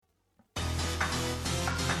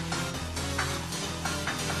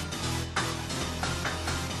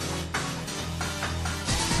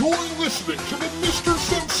You're listening to the Mr.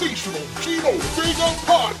 Sensational Gino Vega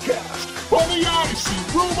podcast on the IC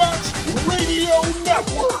Robots Radio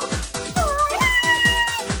Network.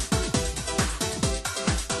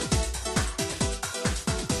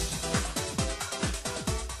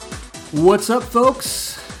 What's up,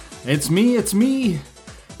 folks? It's me. It's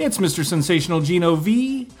Mr. Sensational Gino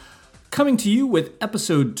V, coming to you with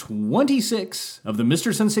episode 26 of the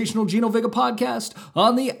Mr. Sensational Gino Vega podcast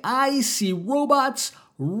on the IC Robots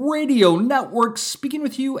Radio Network, speaking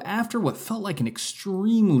with you after what felt like an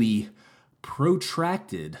extremely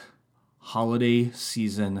protracted holiday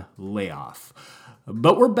season layoff.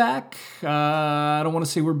 But we're back. I don't want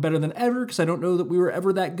to say we're better than ever, because I don't know that we were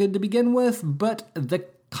ever that good to begin with, but the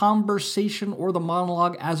conversation, or the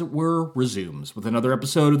monologue as it were, resumes with another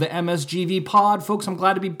episode of the MSGV pod. Folks, I'm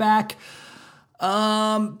glad to be back.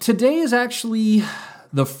 Today is actually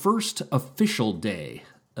the first official day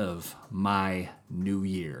of my new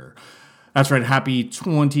year. That's right, happy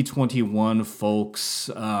 2021, folks.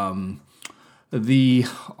 The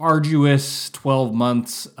arduous 12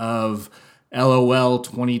 months of LOL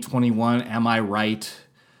 2021, am I right?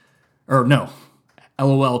 Or no,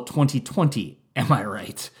 LOL 2020, am I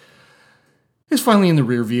right? It's finally in the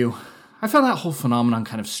rear view. I found that whole phenomenon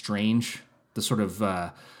kind of strange. The sort of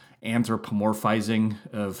anthropomorphizing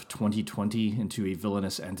of 2020 into a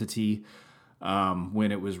villainous entity,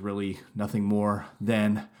 when it was really nothing more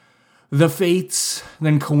than the fates,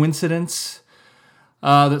 than coincidence,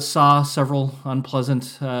 that saw several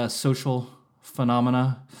unpleasant social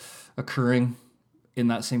phenomena occurring in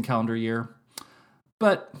that same calendar year.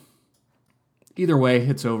 But either way,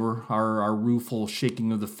 it's over. Our rueful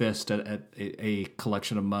shaking of the fist at a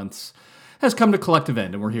collection of months has come to collective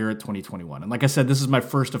end, and we're here at 2021. And like I said, this is my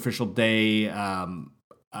first official day. It's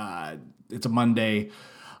a Monday.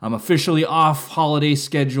 I'm officially off holiday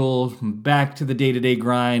schedule, back to the day-to-day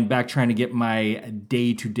grind, back trying to get my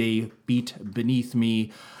day-to-day beat beneath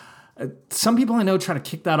me. Some people I know try to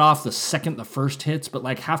kick that off the second the first hits, but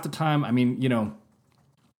like half the time, I mean, you know,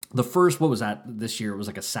 the first, what was that this year? It was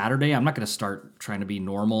like a Saturday. I'm not going to start trying to be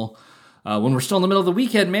normal when we're still in the middle of the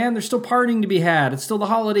weekend, man. There's still partying to be had. It's still the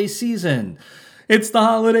holiday season. It's the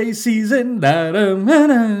holiday season. But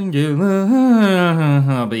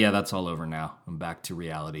yeah, that's all over now. I'm back to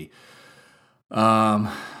reality.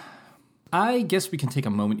 I guess we can take a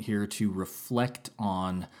moment here to reflect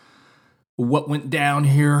on what went down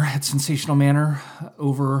here at Sensational Manor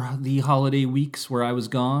over the holiday weeks where I was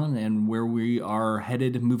gone and where we are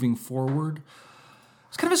headed moving forward.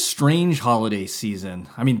 It's kind of a strange holiday season.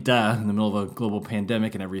 I mean, in the middle of a global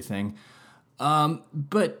pandemic and everything.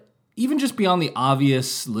 But even just beyond the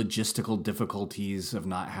obvious logistical difficulties of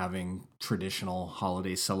not having traditional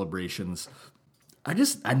holiday celebrations, I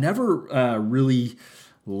never really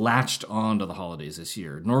latched on to the holidays this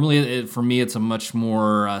year. Normally, for me, it's a much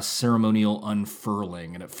more ceremonial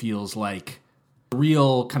unfurling, and it feels like a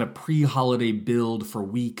real kind of pre-holiday build for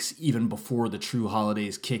weeks, even before the true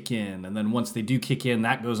holidays kick in. And then once they do kick in,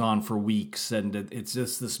 that goes on for weeks, and it's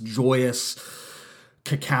just this joyous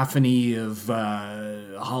cacophony of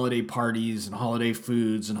holiday parties and holiday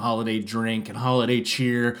foods and holiday drink and holiday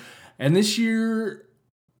cheer. And this year,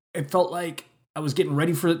 it felt like I was getting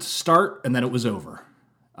ready for it to start, and then it was over.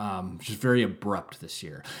 Just very abrupt this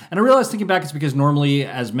year. And I realized thinking back, it's because normally,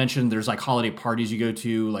 as mentioned, there's like holiday parties you go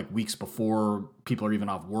to like weeks before people are even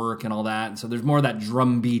off work and all that. And so there's more of that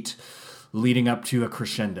drum beat leading up to a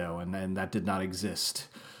crescendo. And then that did not exist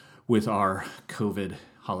with our COVID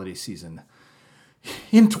holiday season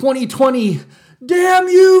in 2020. Damn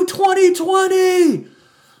you, 2020!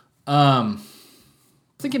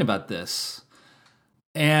 Thinking about this,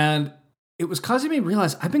 and it was causing me to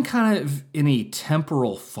realize I've been kind of in a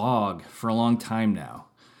temporal fog for a long time now.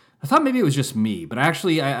 I thought maybe it was just me, but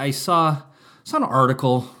actually I saw an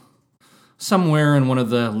article somewhere in one of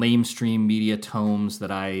the lamestream media tomes that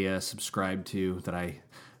I subscribe to, that I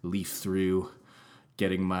leaf through,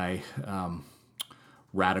 getting my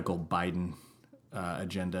radical Biden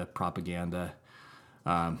agenda propaganda.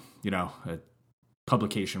 A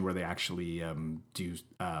publication where they actually do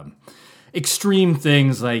extreme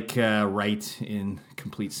things like write in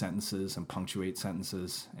complete sentences and punctuate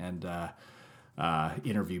sentences and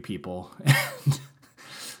interview people and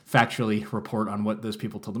factually report on what those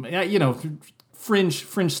people told them. You know,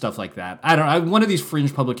 fringe stuff like that. I don't know. One of these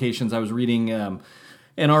fringe publications, I was reading an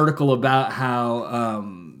article about how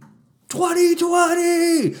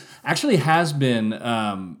 2020 actually has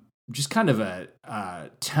been just kind of a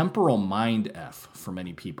temporal mind F for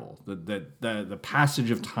many people. The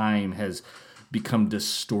passage of time has become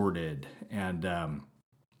distorted, and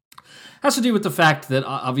Has to do with the fact that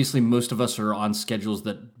obviously most of us are on schedules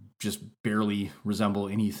that just barely resemble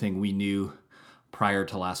anything we knew prior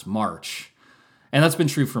to last March. And that's been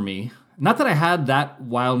true for me. Not that I had that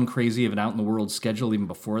wild and crazy of an out in the world schedule even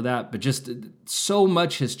before that, but just so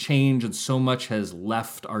much has changed and so much has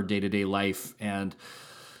left our day-to-day life, and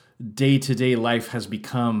day-to-day life has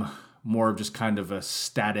become more of just kind of a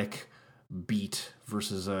static beat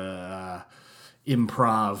versus a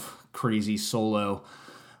improv crazy solo.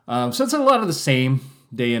 So it's a lot of the same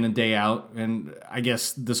day in and day out. And I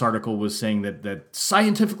guess this article was saying that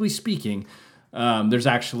scientifically speaking, there's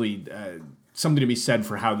actually something to be said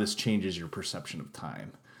for how this changes your perception of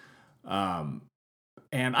time.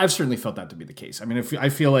 And I've certainly felt that to be the case. I mean, I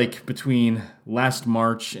feel like between last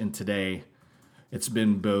March and today, it's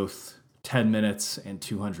been both 10 minutes and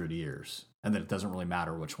 200 years. And that it doesn't really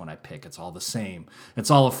matter which one I pick. It's all the same. It's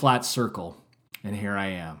all a flat circle. And here I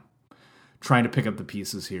am, trying to pick up the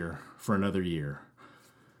pieces here for another year.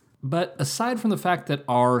 But aside from the fact that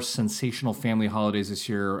our sensational family holidays this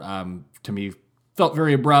year, to me, felt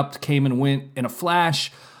very abrupt, came and went in a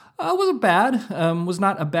flash, wasn't bad. Was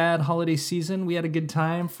not a bad holiday season. We had a good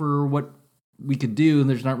time for what we could do, and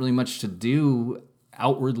there's not really much to do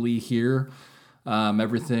outwardly here.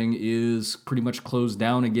 Everything is pretty much closed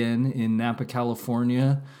down again in Napa,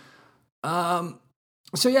 California.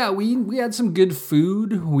 So yeah, we had some good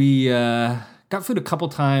food. We got food a couple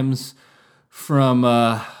times from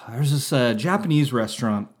there's this Japanese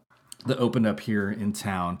restaurant that opened up here in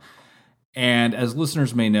town. And as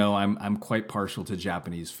listeners may know, I'm quite partial to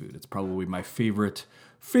Japanese food. It's probably my favorite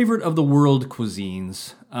of the world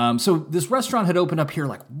cuisines. So this restaurant had opened up here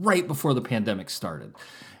like right before the pandemic started.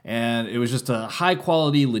 And it was just a high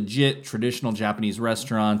quality, legit, traditional Japanese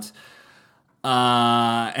restaurant.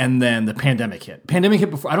 And then the pandemic hit.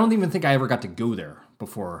 Before. I don't even think I ever got to go there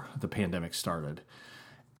before the pandemic started.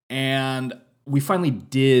 And we finally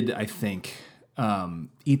did, I think,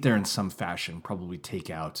 eat there in some fashion, probably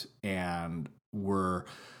takeout. And we're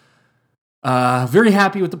very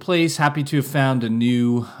happy with the place, happy to have found a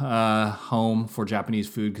new home for Japanese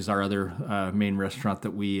food, because our other main restaurant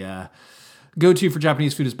that we go to for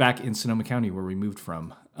Japanese food is back in Sonoma County, where we moved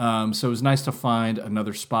from. So it was nice to find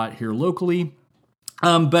another spot here locally.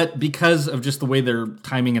 But because of just the way their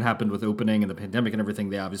timing had happened with opening and the pandemic and everything,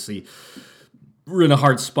 they obviously were in a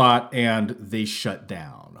hard spot and they shut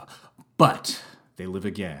down. But they live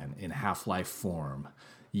again in Half-Life form.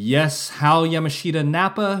 Yes, Hal Yamashita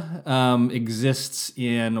Napa exists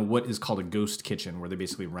in what is called a ghost kitchen, where they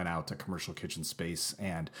basically rent out a commercial kitchen space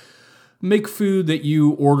and make food that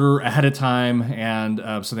you order ahead of time, and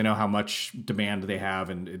so they know how much demand they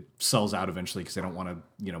have, and it sells out eventually because they don't want to,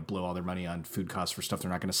 blow all their money on food costs for stuff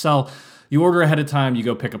they're not going to sell. You order ahead of time, you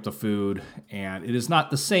go pick up the food, and it is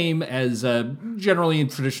not the same as generally in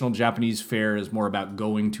traditional Japanese fare. Is more about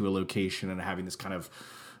going to a location and having this kind of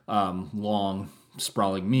long,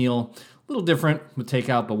 sprawling meal. A little different with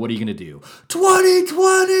takeout, but what are you going to do?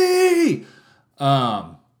 2020!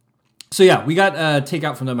 So yeah, we got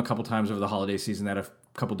takeout from them a couple times over the holiday season. They had a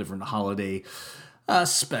couple different holiday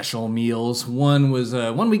special meals. One was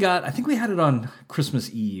one we got, I think we had it on Christmas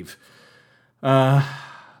Eve.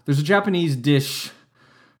 There's a Japanese dish,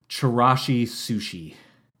 chirashi sushi.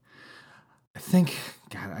 I think,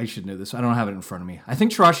 God, I should know this. I don't have it in front of me. I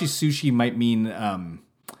think chirashi sushi might mean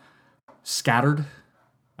scattered.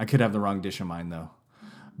 I could have the wrong dish in mind though.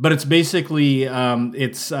 But it's basically,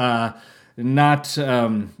 it's not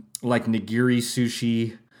like nigiri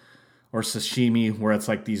sushi or sashimi, where it's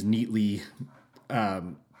like these neatly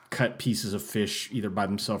cut pieces of fish either by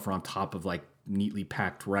themselves or on top of like neatly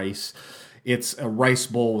packed rice. It's a rice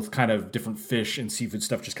bowl with kind of different fish and seafood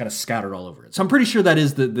stuff just kind of scattered all over it. So I'm pretty sure that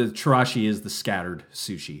is the chirashi is the scattered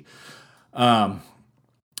sushi.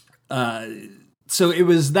 So it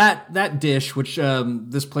was that dish, which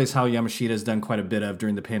this place, Hal Yamashita, has done quite a bit of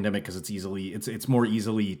during the pandemic, because it's more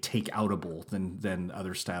easily take-outable than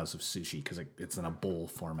other styles of sushi, because it's in a bowl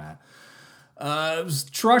format. It was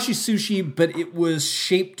chirashi sushi, but it was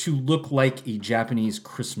shaped to look like a Japanese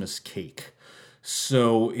Christmas cake.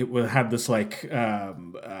 So it would have this like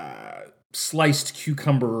sliced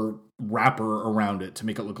cucumber wrapper around it to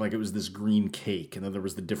make it look like it was this green cake, and then there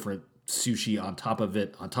was the different sushi on top of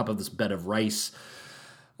it, on top of this bed of rice.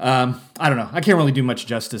 I don't know. I can't really do much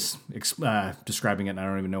justice describing it, and I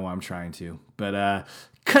don't even know why I'm trying to. But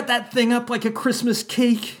cut that thing up like a Christmas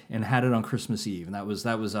cake and had it on Christmas Eve, and that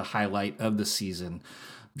was a highlight of the season.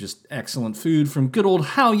 Just excellent food from good old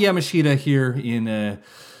Hal Yamashita here in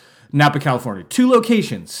Napa, California. 2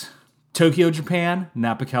 locations: Tokyo, Japan;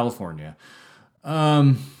 Napa, California.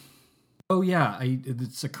 Oh yeah,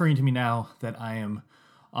 it's occurring to me now that I am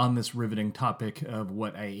on this riveting topic of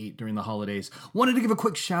what I ate during the holidays. Wanted to give a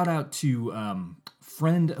quick shout out to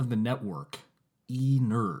friend of the network,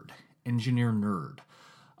 E-Nerd, Engineer Nerd.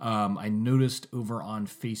 I noticed over on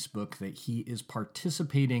Facebook that he is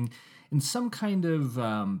participating in some kind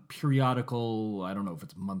of periodical, I don't know if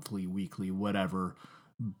it's monthly, weekly, whatever,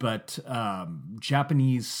 but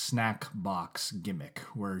Japanese snack box gimmick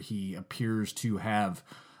where he appears to have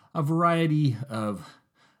a variety of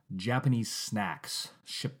Japanese snacks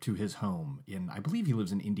shipped to his home I believe he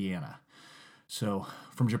lives in Indiana. So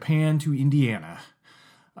from Japan to Indiana,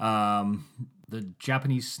 the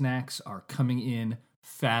Japanese snacks are coming in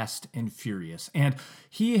fast and furious. And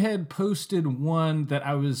he had posted one that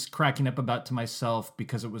I was cracking up about to myself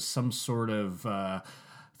because it was some sort of, I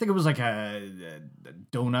think it was like a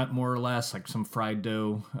donut more or less, like some fried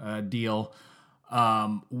dough deal,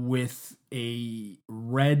 with a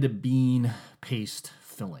red bean paste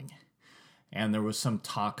filling. And there was some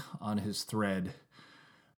talk on his thread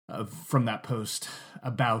from that post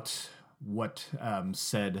about what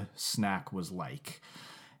said snack was like.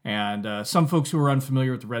 And some folks who are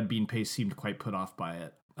unfamiliar with the red bean paste seemed quite put off by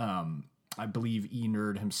it. I believe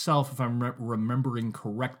E-Nerd himself, if I'm remembering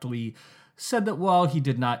correctly, said that while he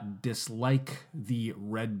did not dislike the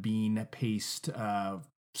red bean paste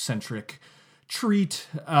centric treat,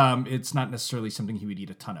 it's not necessarily something he would eat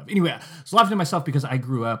a ton of. Anyway, I was laughing to myself because I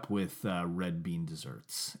grew up with red bean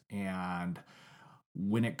desserts. And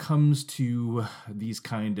when it comes to these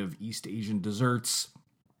kind of East Asian desserts,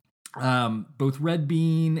 both red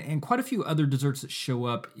bean and quite a few other desserts that show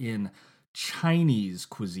up in Chinese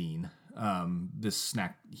cuisine. This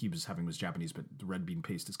snack he was having was Japanese, but the red bean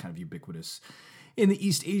paste is kind of ubiquitous in the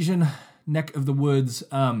East Asian neck of the woods.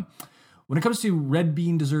 When it comes to red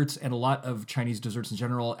bean desserts and a lot of Chinese desserts in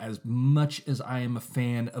general, as much as I am a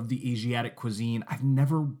fan of the Asiatic cuisine, I've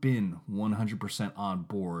never been 100% on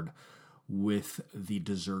board with the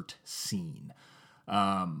dessert scene.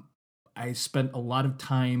 I spent a lot of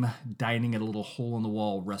time dining at a little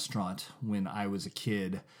hole-in-the-wall restaurant when I was a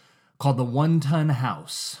kid called the One Ton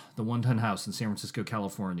House. The One Ton House in San Francisco,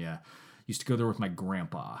 California. Used to go there with my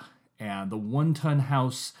grandpa. And the One Ton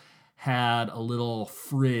House had a little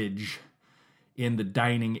fridge in the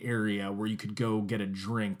dining area where you could go get a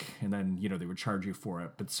drink and then, they would charge you for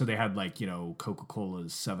it. But so they had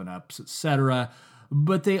Coca-Colas, 7-Ups, etc.,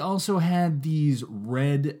 but they also had these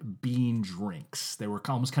red bean drinks. They were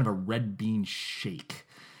almost kind of a red bean shake.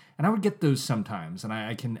 And I would get those sometimes. And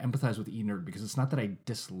I can empathize with E-Nerd because it's not that I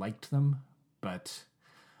disliked them, but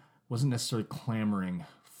wasn't necessarily clamoring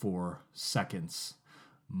for seconds,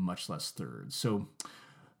 much less thirds. So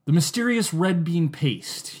the mysterious red bean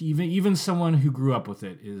paste, even someone who grew up with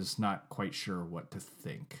it is not quite sure what to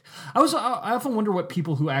think. I often wonder what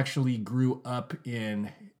people who actually grew up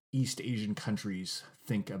in East Asian countries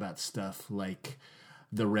think about stuff like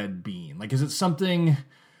the red bean. Like, is it something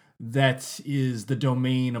that is the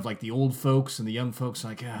domain of like the old folks and the young folks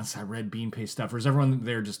like, it's that red bean paste stuff? Or is everyone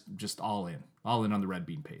there just all in on the red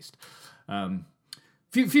bean paste?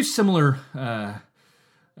 Few similar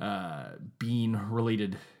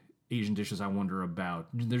bean-related Asian dishes I wonder about.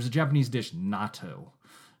 There's a Japanese dish, natto.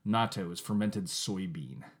 Natto is fermented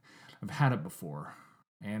soybean. I've had it before,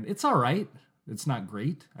 and it's all right. It's not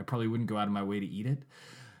great. I probably wouldn't go out of my way to eat it.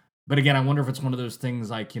 But again, I wonder if it's one of those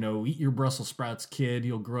things like, eat your Brussels sprouts, kid.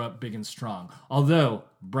 You'll grow up big and strong. Although,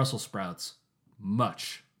 Brussels sprouts,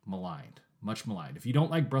 much maligned. Much maligned. If you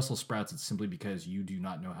don't like Brussels sprouts, it's simply because you do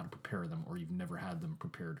not know how to prepare them or you've never had them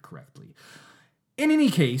prepared correctly. In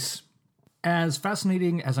any case, as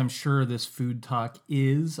fascinating as I'm sure this food talk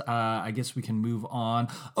is, I guess we can move on.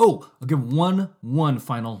 Oh, I'll give one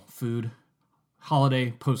final food,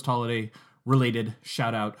 holiday, post-holiday related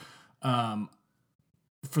shout out.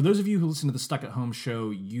 For those of you who listen to the Stuck at Home show,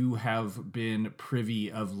 you have been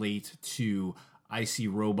privy of late to Icy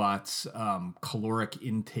Robot's caloric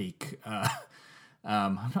intake. I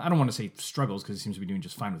don't want to say struggles because he seems to be doing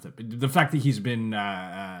just fine with it, but the fact that he's been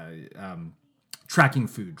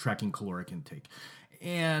tracking caloric intake.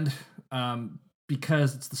 And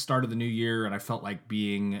because it's the start of the new year and I felt like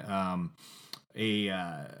being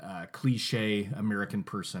a cliche American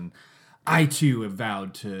person, I too have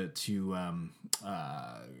vowed to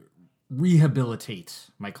rehabilitate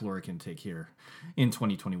my caloric intake here in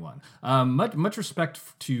 2021. Much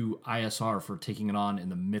respect to ISR for taking it on in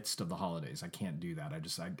the midst of the holidays. I can't do that.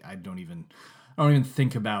 I don't even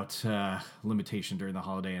think about limitation during the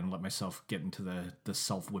holiday and let myself get into the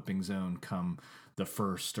self-whipping zone come the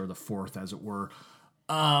 1st or the 4th, as it were.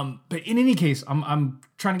 But in any case, I'm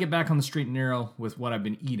trying to get back on the straight and narrow with what I've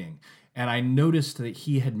been eating. And I noticed that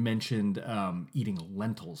he had mentioned eating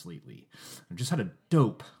lentils lately. I just had a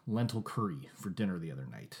dope lentil curry for dinner the other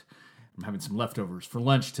night. I'm having some leftovers for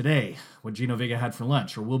lunch today, what Gino Vega had for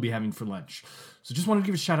lunch, or will be having for lunch. So just wanted to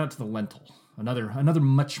give a shout out to the lentil, another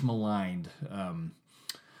much maligned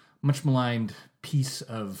piece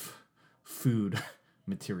of food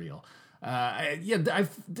material.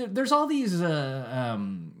 There's all these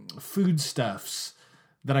foodstuffs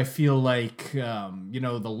that I feel like,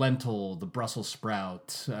 the lentil, the Brussels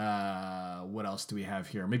sprout, what else do we have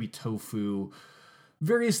here? Maybe tofu.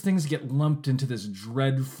 Various things get lumped into this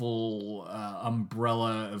dreadful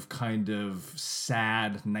umbrella of kind of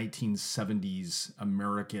sad 1970s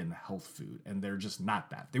American health food, and they're just not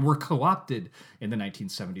that. They were co-opted in the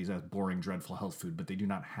 1970s as boring, dreadful health food, but they do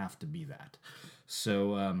not have to be that.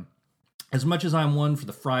 So, as much as I'm one for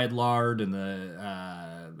the fried lard and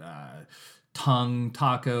the tongue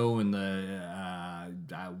taco and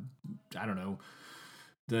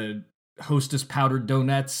the Hostess powdered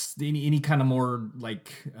donuts, any kind of more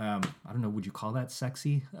like, would you call that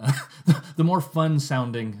sexy? The more fun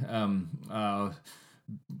sounding,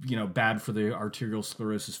 bad for the arterial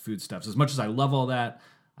sclerosis foodstuffs. As much as I love all that,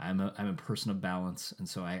 I'm a person of balance. And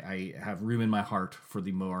so I have room in my heart for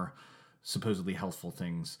the more supposedly healthful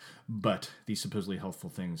things, but these supposedly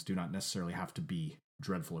healthful things do not necessarily have to be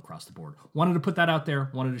dreadful across the board. Wanted to put that out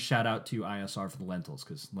there. Wanted to shout out to ISR for the lentils,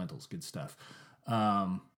 because lentils, good stuff.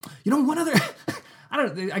 One other,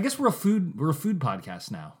 I guess we're a food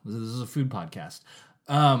podcast now. This is a food podcast.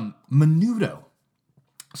 Menudo.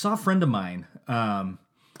 I saw a friend of mine,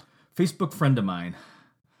 Facebook friend of mine,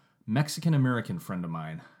 Mexican-American friend of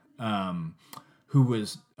mine, who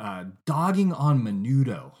was dogging on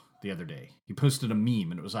Menudo the other day. He posted a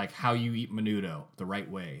meme, and it was like, how you eat Menudo the right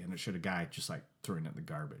way, and it showed a guy just like throwing it in the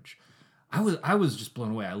garbage. I was just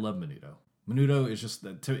blown away. I love Menudo. Menudo is just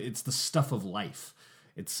it's the stuff of life.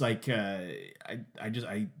 It's like I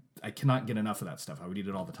cannot get enough of that stuff. I would eat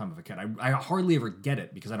it all the time if I could. I hardly ever get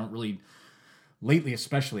it because I don't really, lately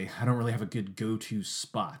especially, I don't really have a good go-to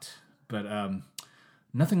spot. But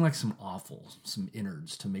nothing like some offal, some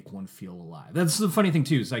innards to make one feel alive. That's the funny thing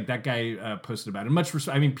too. Is like that guy posted about it.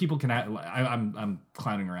 I mean, people can. I'm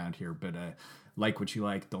clowning around here, but like what you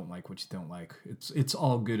like, don't like what you don't like. It's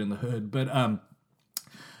all good in the hood. But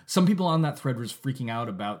some people on that thread was freaking out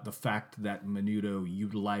about the fact that Menudo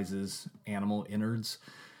utilizes animal innards.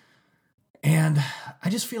 And I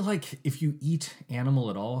just feel like if you eat animal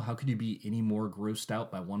at all, how could you be any more grossed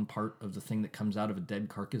out by one part of the thing that comes out of a dead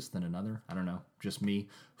carcass than another? I don't know. Just me.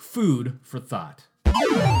 Food for thought.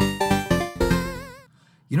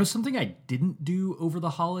 Something I didn't do over the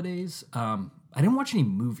holidays? I didn't watch any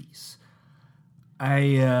movies.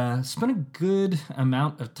 I spent a good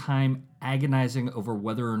amount of time agonizing over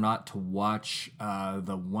whether or not to watch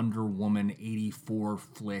the Wonder Woman 84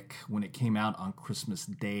 flick when it came out on Christmas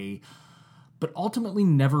Day, but ultimately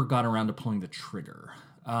never got around to pulling the trigger.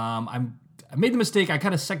 I made the mistake. I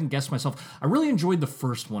kind of second-guessed myself. I really enjoyed the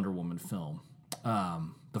first Wonder Woman film,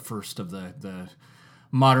 the first of the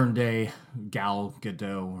modern-day Gal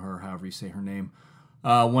Gadot, or however you say her name,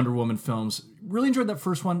 Wonder Woman films. Really enjoyed that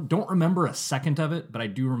first one. Don't remember a second of it, but I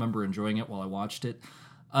do remember enjoying it while I watched it.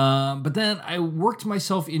 But then I worked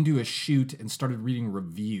myself into a shoot and started reading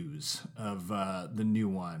reviews of the new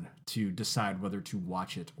one to decide whether to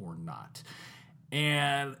watch it or not.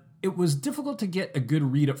 And it was difficult to get a good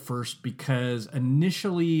read at first because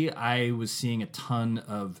initially I was seeing a ton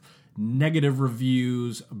of negative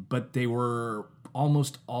reviews, but they were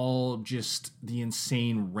almost all just the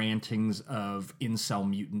insane rantings of incel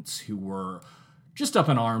mutants who were just up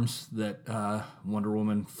in arms that Wonder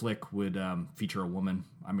Woman flick would feature a woman.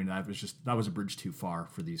 I mean, that was a bridge too far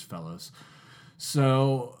for these fellows.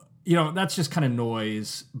 So, that's just kind of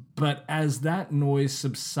noise. But as that noise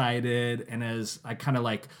subsided and as I kind of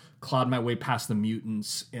like clawed my way past the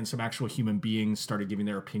mutants and some actual human beings started giving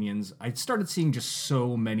their opinions, I started seeing just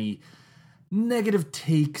so many negative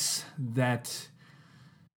takes that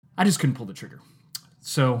I just couldn't pull the trigger.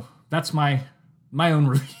 So that's my own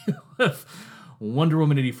review of Wonder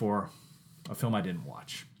Woman 84, a film I didn't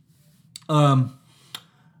watch.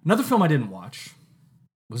 Another film I didn't watch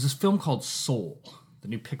was this film called Soul, the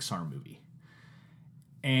new Pixar movie.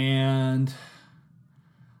 And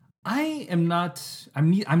I'm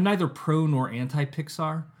neither pro nor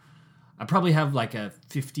anti-Pixar. I probably have like a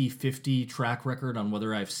 50-50 track record on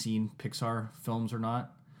whether I've seen Pixar films or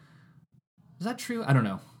not. Is that true? I don't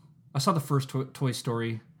know. I saw the first Toy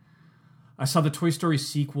Story. I saw the Toy Story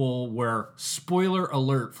sequel where, spoiler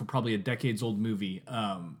alert for probably a decades-old movie,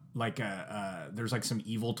 there's like some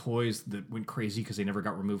evil toys that went crazy because they never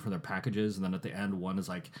got removed from their packages, and then at the end, one is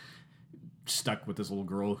like stuck with this little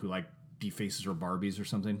girl who like defaces her Barbies or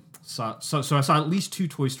something. So I saw at least 2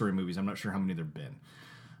 Toy Story movies. I'm not sure how many there've been.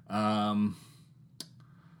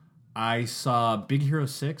 I saw Big Hero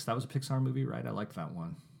 6. That was a Pixar movie, right? I liked that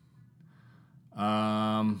one.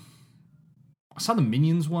 I saw the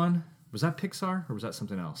Minions one. Was that Pixar or was that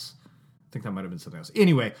something else? I think that might have been something else.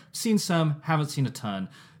 Anyway, seen some, haven't seen a ton.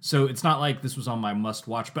 So it's not like this was on my must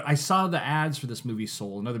watch, but I saw the ads for this movie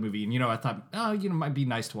Soul, another movie, and I thought, it might be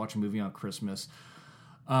nice to watch a movie on Christmas.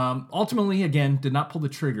 Ultimately, again, did not pull the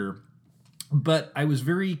trigger, but I was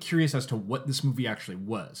very curious as to what this movie actually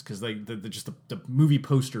was, because the movie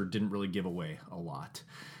poster didn't really give away a lot.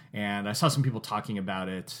 And I saw some people talking about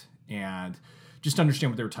it, and just to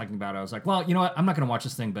understand what they were talking about, I was like, well, you know what, I'm not going to watch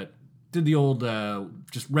this thing, but did the old,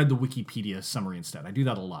 just read the Wikipedia summary instead. I do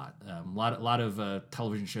that a lot. A lot of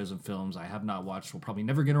television shows and films I have not watched, will probably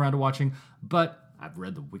never get around to watching, but I've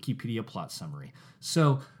read the Wikipedia plot summary.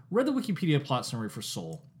 So, read the Wikipedia plot summary for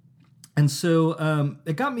Soul. And so,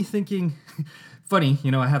 it got me thinking, funny,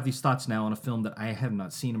 I have these thoughts now on a film that I have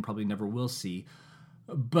not seen and probably never will see.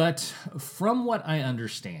 But from what I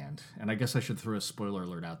understand, and I guess I should throw a spoiler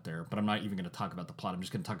alert out there, but I'm not even going to talk about the plot. I'm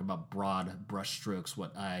just going to talk about broad brushstrokes,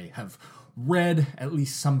 what I have read, at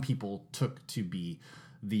least some people took to be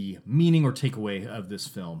the meaning or takeaway of this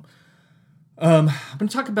film. I'm going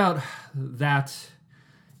to talk about that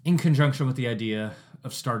in conjunction with the idea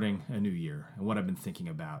of starting a new year and what I've been thinking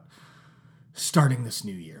about starting this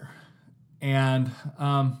new year. And,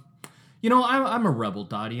 I'm a rebel,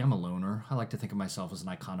 Dottie. I'm a loner. I like to think of myself as an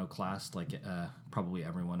iconoclast, like probably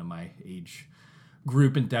everyone in my age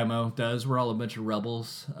group and demo does. We're all a bunch of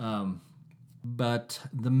rebels. But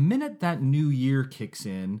the minute that new year kicks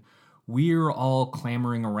in, we're all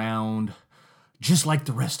clamoring around, just like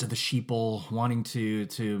the rest of the sheeple, wanting to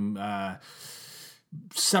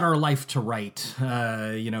set our life to right,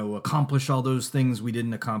 accomplish all those things we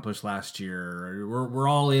didn't accomplish last year. We're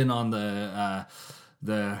all in on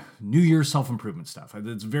the New Year's self-improvement stuff.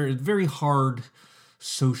 It's very, very hard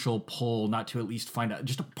social pull not to at least find out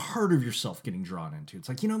just a part of yourself getting drawn into. It's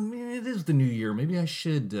like, it is the new year. Maybe I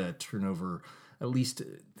should turn over at least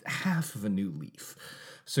half of a new leaf.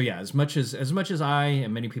 So yeah, as much as I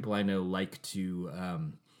and many people I know like to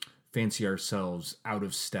fancy ourselves out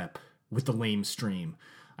of step with the lame stream,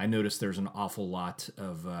 I noticed there's an awful lot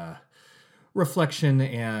of reflection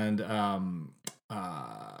and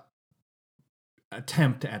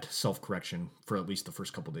attempt at self-correction for at least the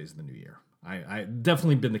first couple days of the new year. I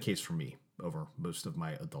definitely been the case for me over most of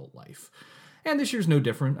my adult life. And this year's no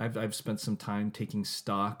different. I've spent some time taking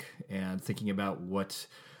stock and thinking about what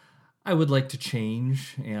I would like to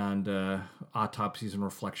change and autopsies and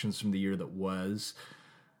reflections from the year that was.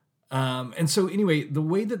 And so anyway, the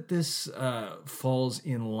way that this falls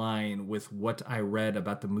in line with what I read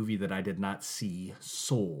about the movie that I did not see,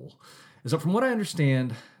 Soul, is that from what I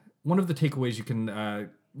understand, one of the takeaways you can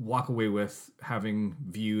walk away with having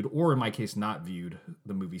viewed, or in my case, not viewed,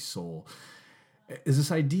 the movie Soul, is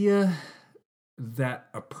this idea that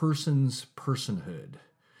a person's personhood,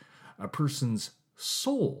 a person's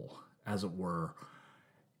soul, as it were,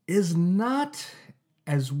 is not,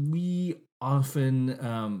 as we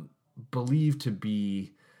often believe to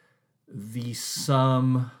be, the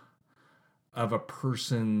sum of a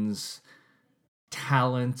person's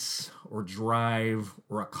talents or drive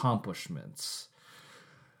or accomplishments,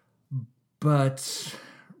 but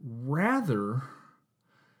rather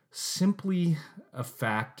simply a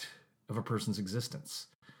fact of a person's existence.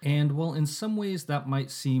 And while in some ways that might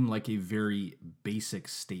seem like a very basic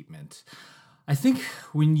statement, I think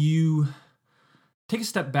when you take a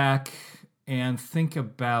step back and think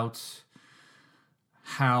about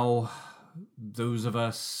how those of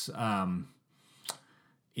us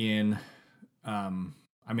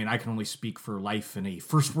I can only speak for life in a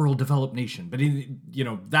first world developed nation, but in,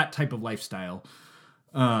 that type of lifestyle.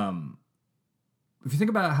 If you think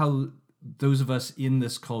about how those of us in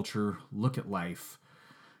this culture look at life,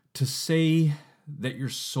 to say that your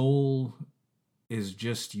soul is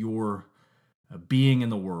just your being in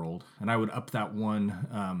the world, and I would up that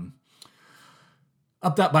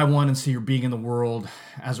by one and say you're being in the world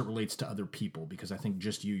as it relates to other people, because I think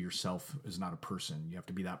just you yourself is not a person. You have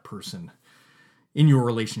to be that person in your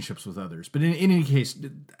relationships with others. But in any case,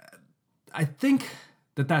 I think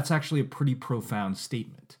that that's actually a pretty profound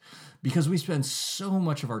statement, because we spend so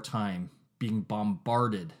much of our time being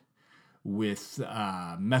bombarded with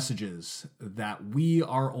messages that we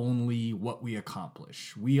are only what we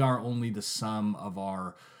accomplish. We are only the sum of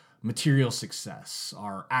our material success,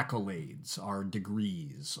 our accolades, our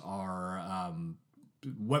degrees, our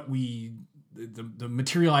the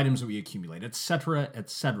material items that we accumulate, etc.,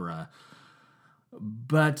 etc.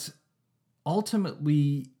 But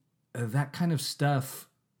ultimately, that kind of stuff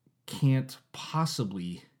can't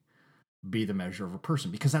possibly be the measure of a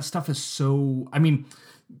person, because that stuff is so, I mean,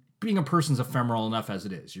 being a person's ephemeral enough as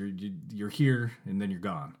it is. You're here and then you're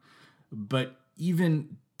gone. But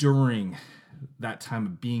even during that time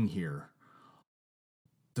of being here,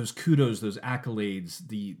 those kudos, those accolades,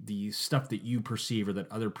 the stuff that you perceive or that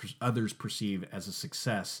others perceive as a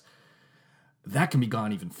success, that can be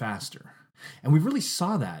gone even faster. And we really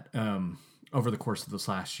saw that over the course of this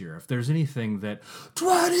last year. If there's anything that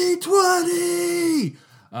 2020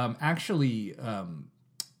 I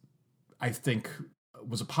think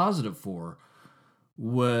was a positive for,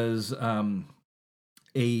 was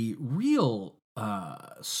a real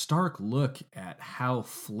stark look at how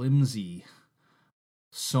flimsy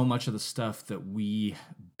so much of the stuff that we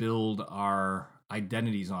build our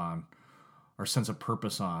identities on, our sense of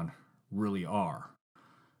purpose on, really are.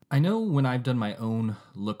 I know when I've done my own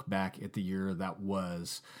look back at the year that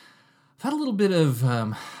was, I've had a little bit of,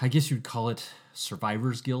 I guess you'd call it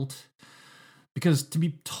survivor's guilt. Because to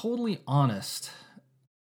be totally honest,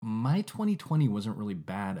 my 2020 wasn't really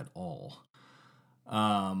bad at all.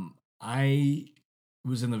 I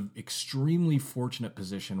was in the extremely fortunate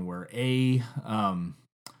position where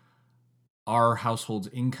our household's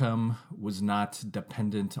income was not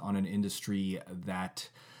dependent on an industry that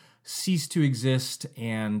ceased to exist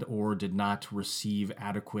and or did not receive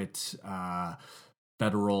adequate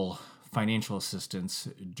federal financial assistance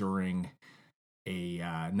during a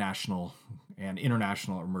national and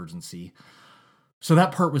international emergency. So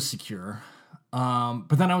that part was secure.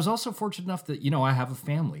 But then I was also fortunate enough that, I have a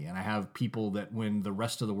family and I have people that when the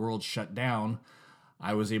rest of the world shut down,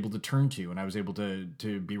 I was able to turn to, and I was able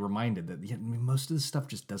to be reminded that most of this stuff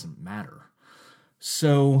just doesn't matter.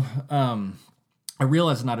 So I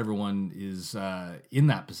realize not everyone is in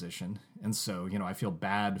that position. And so, I feel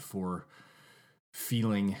bad for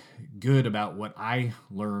feeling good about what I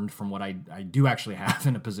learned from what I do actually have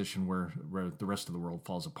in a position where the rest of the world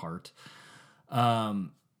falls apart.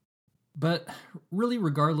 But really,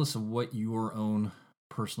 regardless of what your own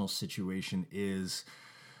personal situation is,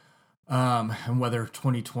 and whether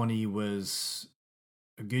 2020 was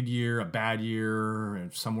a good year, a bad year,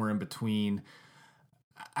 and somewhere in between,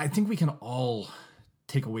 I think we can all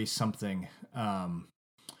take away something from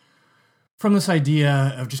this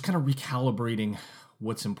idea of just kind of recalibrating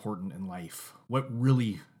what's important in life. What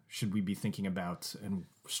really should we be thinking about and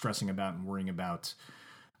stressing about and worrying about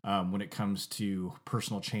when it comes to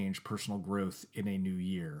personal change, personal growth in a new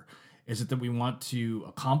year? Is it that we want to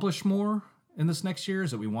accomplish more in this next year?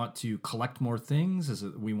 Is it we want to collect more things? Is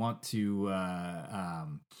it we want to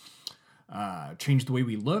change the way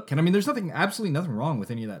we look? And I mean, there's absolutely nothing wrong with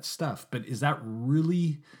any of that stuff, but is that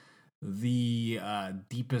really the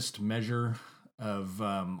deepest measure of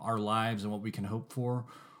our lives and what we can hope for?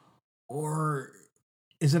 Or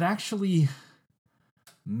is it actually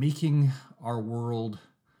making our world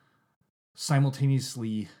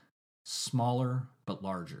simultaneously smaller but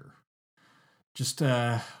larger? Just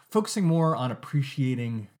focusing more on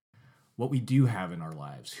appreciating what we do have in our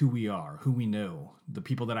lives, who we are, who we know, the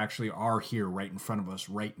people that actually are here right in front of us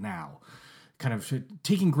right now. Kind of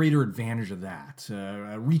taking greater advantage of that,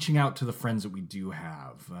 reaching out to the friends that we do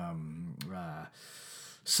have,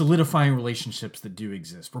 solidifying relationships that do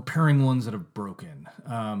exist, repairing ones that have broken.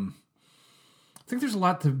 I think there's a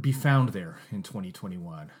lot to be found there in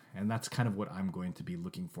 2021, and that's kind of what I'm going to be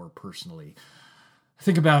looking for personally. I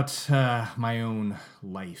think about my own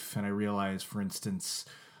life, and I realize, for instance,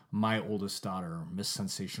 my oldest daughter, Miss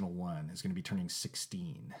Sensational One, is going to be turning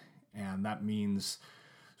 16, and that means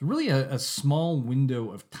really a small window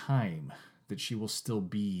of time that she will still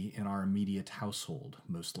be in our immediate household,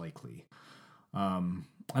 most likely. And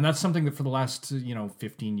that's something that for the last,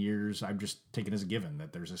 15 years, I've just taken as a given,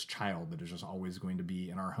 that there's this child that is just always going to be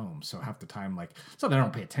in our home. So half the time, it's not that I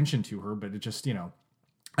don't pay attention to her, but it just,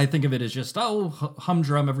 I think of it as just,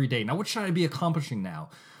 humdrum every day. Now, what should I be accomplishing now?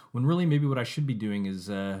 When really maybe what I should be doing is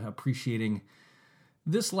appreciating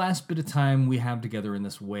this last bit of time we have together in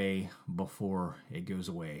this way before it goes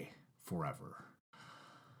away forever.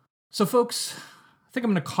 So folks, I think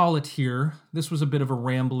I'm going to call it here. This was a bit of a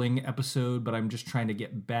rambling episode, but I'm just trying to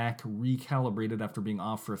get back recalibrated after being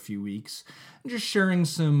off for a few weeks and just sharing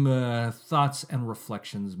some thoughts and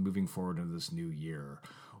reflections moving forward into this new year,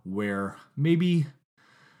 where maybe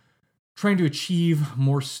trying to achieve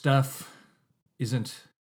more stuff isn't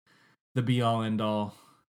the be-all, end-all.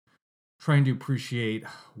 Trying to appreciate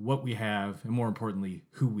what we have, and more importantly,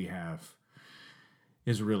 who we have,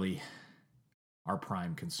 is really our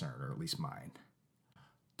prime concern, or at least mine.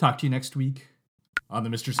 Talk to you next week on the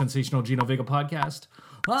Mr. Sensational Gino Vega podcast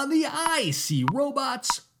on the IC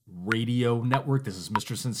Robots Radio Network. This is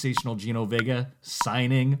Mr. Sensational Gino Vega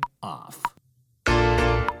signing off.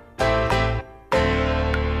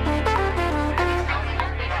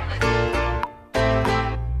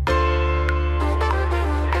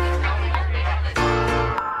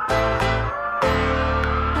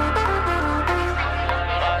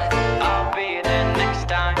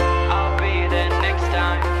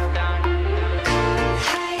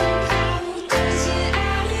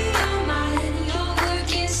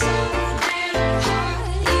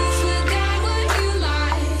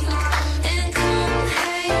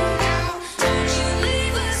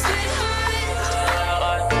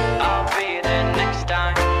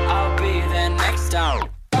 I'll be there next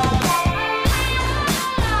time.